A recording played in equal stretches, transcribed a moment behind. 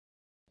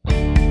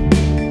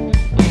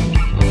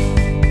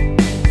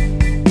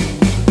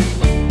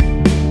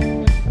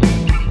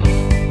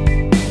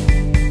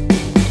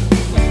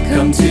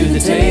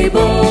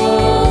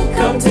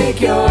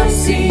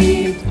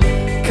seat.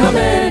 Come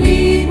and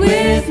eat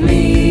with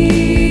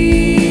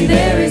me.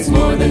 There is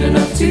more than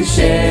enough to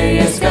share.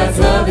 Yes, God's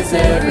love is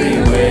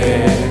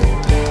everywhere.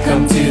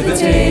 Come to the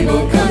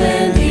table, come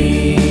and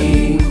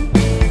eat.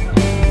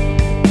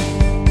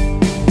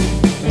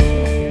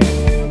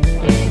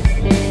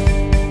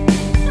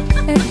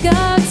 At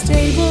God's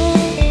table,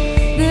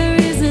 there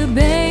is a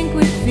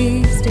banquet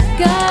feast. At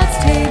God's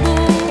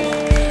table,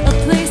 a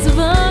place of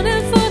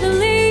honor for the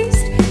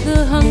least.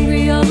 The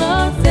hungry all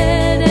are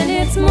fed, and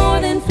it's more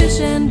than fish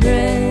and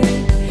bread.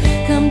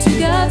 Come to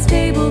God's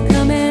table,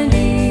 come and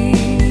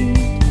eat.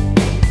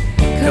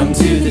 Come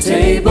to the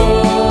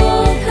table,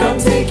 come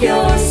take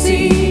your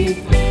seat.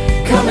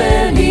 Come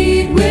and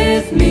eat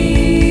with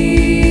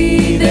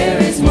me. There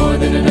is more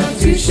than enough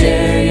to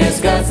share. Yes,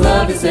 God's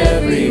love is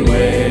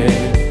everywhere.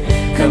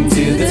 Come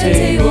to the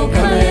table,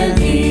 come and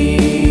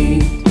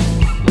eat.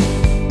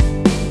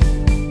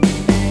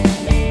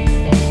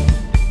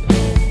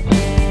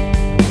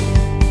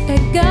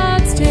 At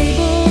God's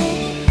table,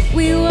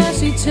 we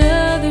wash each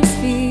other's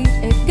feet.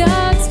 At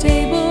God's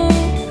table,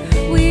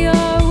 we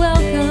are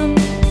welcome.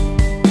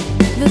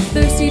 The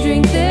thirsty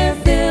drink their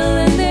fill,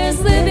 and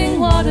there's living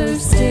water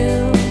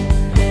still.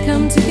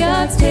 Come to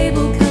God's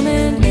table, come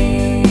and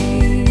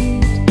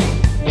eat.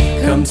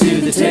 Come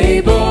to the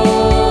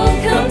table,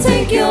 come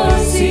take your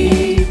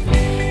seat.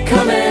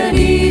 Come and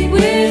eat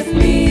with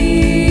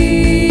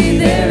me.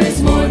 There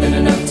is more than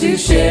enough to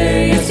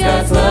share. Yes,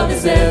 God's love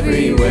is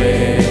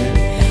everywhere.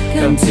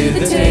 Come to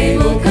the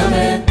table,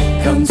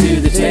 come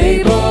to the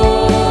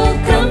table.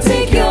 Come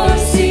take your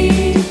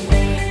seat.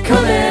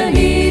 Come and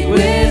eat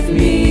with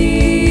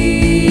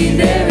me.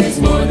 There is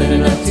more than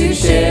enough to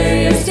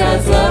share. Yes,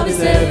 God's love is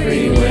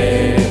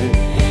everywhere.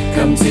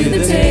 Come to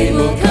the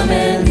table, come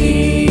and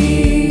eat.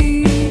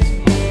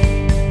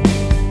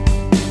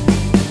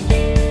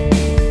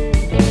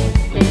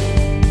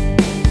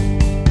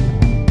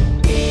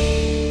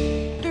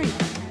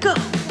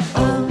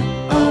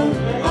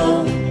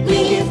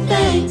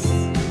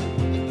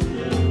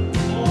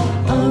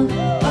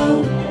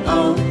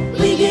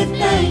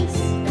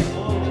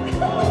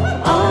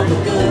 All the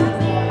good,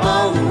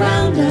 all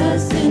around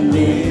us in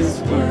this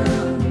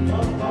world.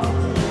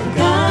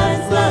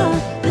 God's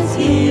love is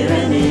here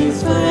and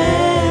is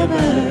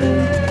forever.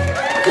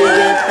 We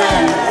give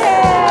thanks.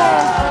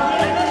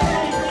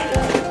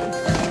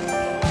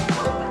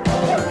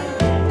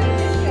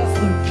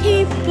 For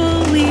people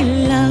we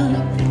love,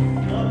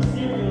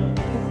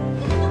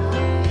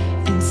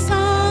 and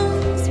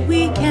songs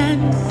we can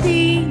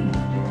sing,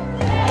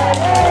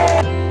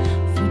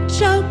 for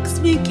jokes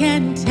we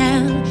can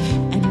tell,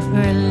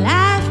 for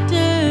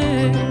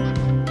laughter,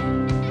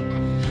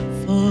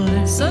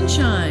 for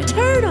sunshine,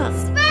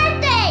 turtles,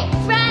 birthday,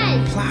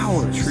 friends,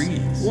 flower,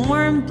 trees,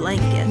 warm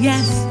blankets.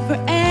 Yes, for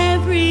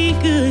every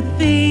good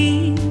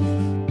thing.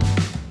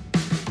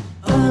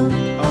 Oh,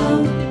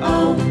 oh,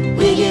 oh,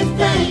 we give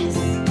thanks.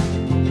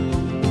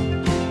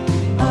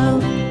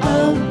 Oh,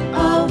 oh,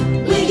 oh,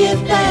 we give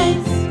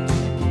thanks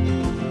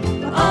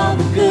for all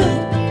the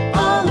good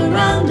all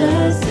around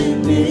us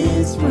in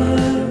this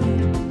world.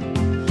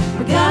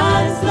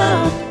 God's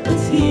love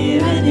is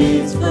here and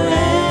is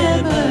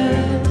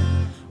forever.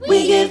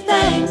 We give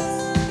thanks.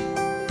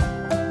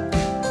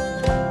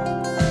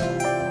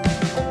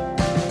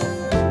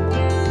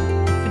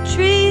 For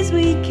trees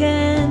we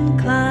can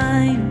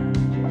climb,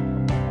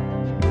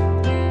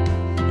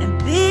 and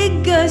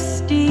big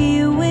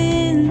gusty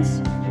winds,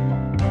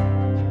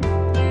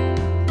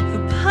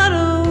 for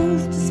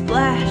puddles to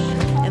splash,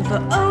 and for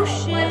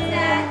oceans. What's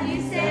that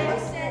you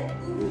said?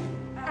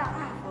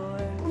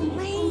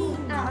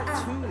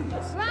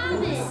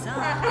 Promise.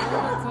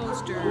 Roller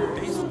coaster.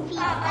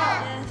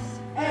 Yes.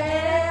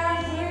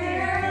 And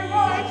we're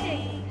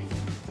marching.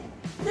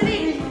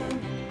 Three.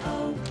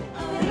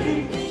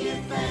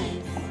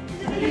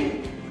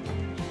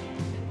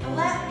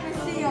 Let me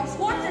see your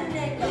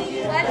Schwarzenegger.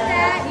 What's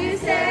that you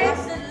say? I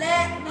said,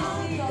 let me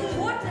see your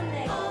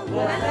Schwarzenegger.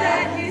 What's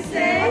that you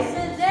say? I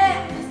said, let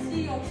me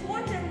see your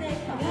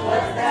Schwarzenegger.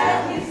 What's that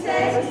you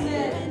say? I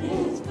said,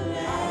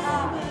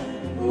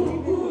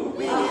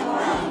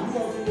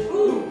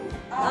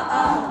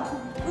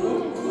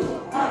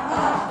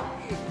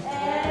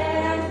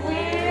 and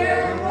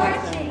we're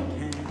marching.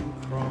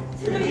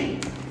 3,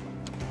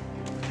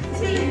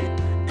 2.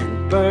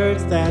 and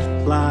birds that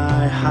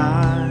fly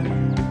high,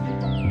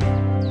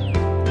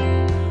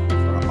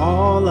 for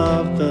all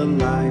of the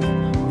life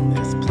on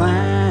this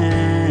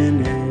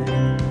planet,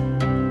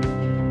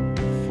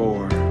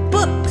 for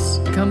Books,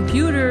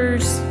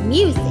 computers,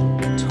 Music,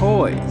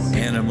 toys,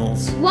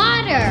 Animals.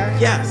 water.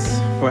 yes,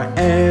 for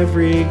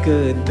every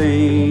good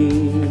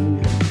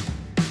thing.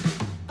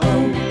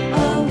 Oh,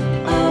 oh,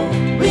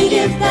 oh, we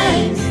give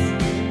thanks.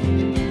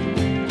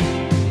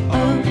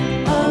 Oh,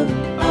 oh,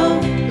 oh,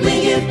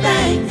 we give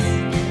thanks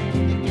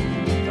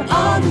for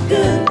all the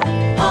good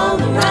all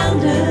around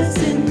us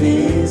in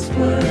this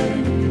world.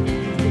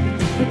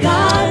 For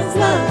God's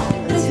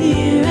love is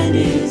here and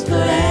is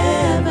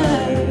forever.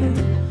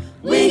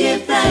 We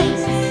give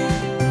thanks.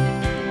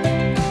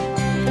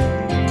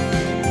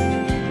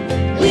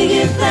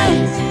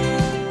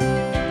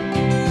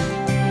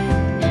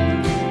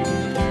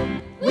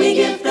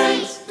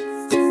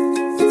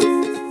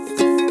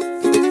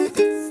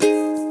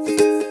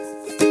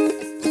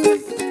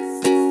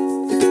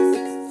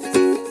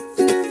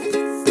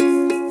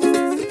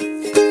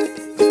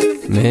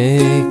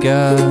 May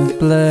God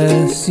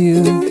bless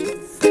you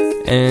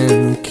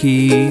and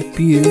keep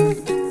you.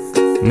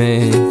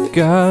 May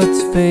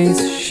God's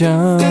face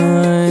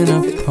shine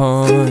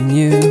upon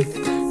you.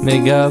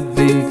 May God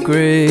be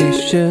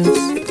gracious,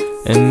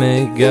 and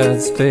may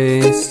God's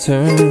face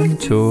turn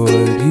toward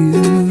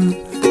you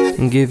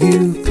and give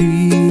you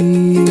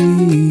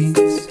peace.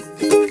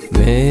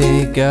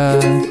 May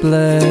God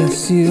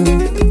bless you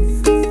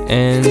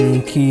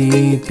and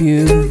keep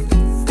you.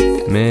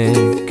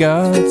 May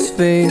God's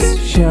face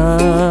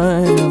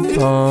shine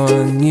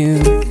upon you.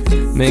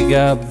 May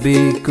God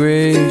be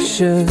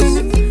gracious,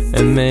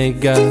 and may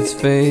God's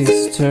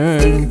face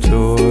turn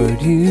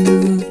toward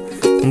you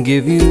and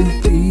give you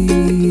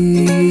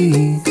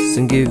peace,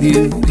 and give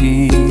you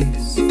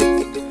peace,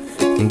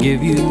 and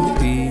give you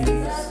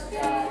peace,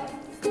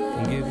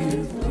 and give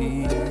you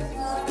peace,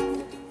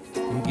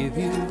 and give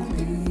you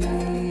peace, and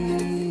give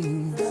you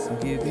peace,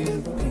 and give you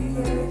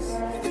peace,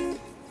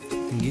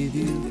 and give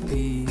you peace, and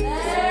give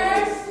you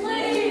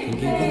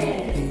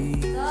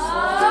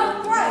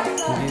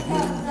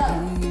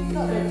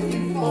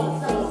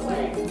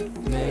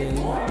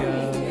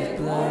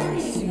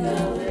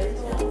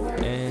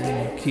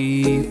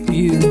keep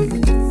you.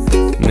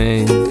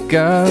 May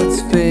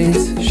God's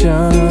face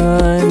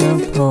shine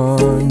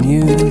upon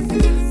you.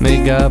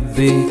 May God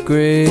be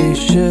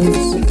gracious,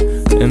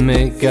 and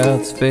may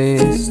God's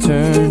face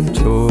turn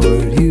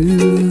toward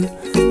you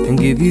and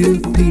give you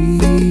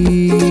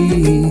peace,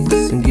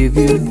 and give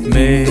you peace.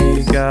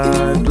 May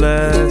God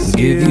bless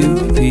give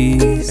you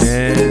peace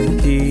and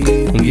keep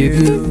and give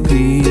you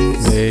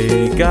peace.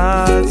 May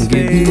God's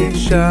give you face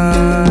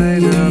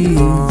shine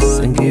upon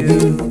and give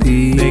you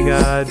peace. May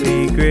God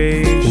be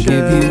gracious,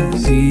 give you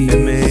peace.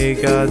 and may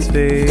God's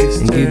face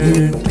and give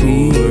you turn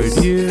peace.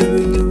 toward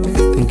you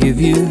And give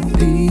you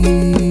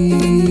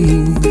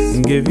peace.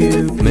 and give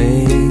you peace.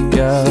 May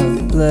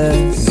God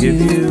bless Give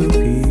you you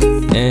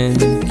peace. and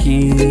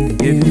keep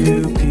Give you.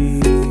 you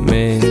peace.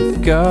 May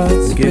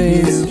God's Give you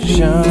face peace.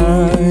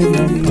 shine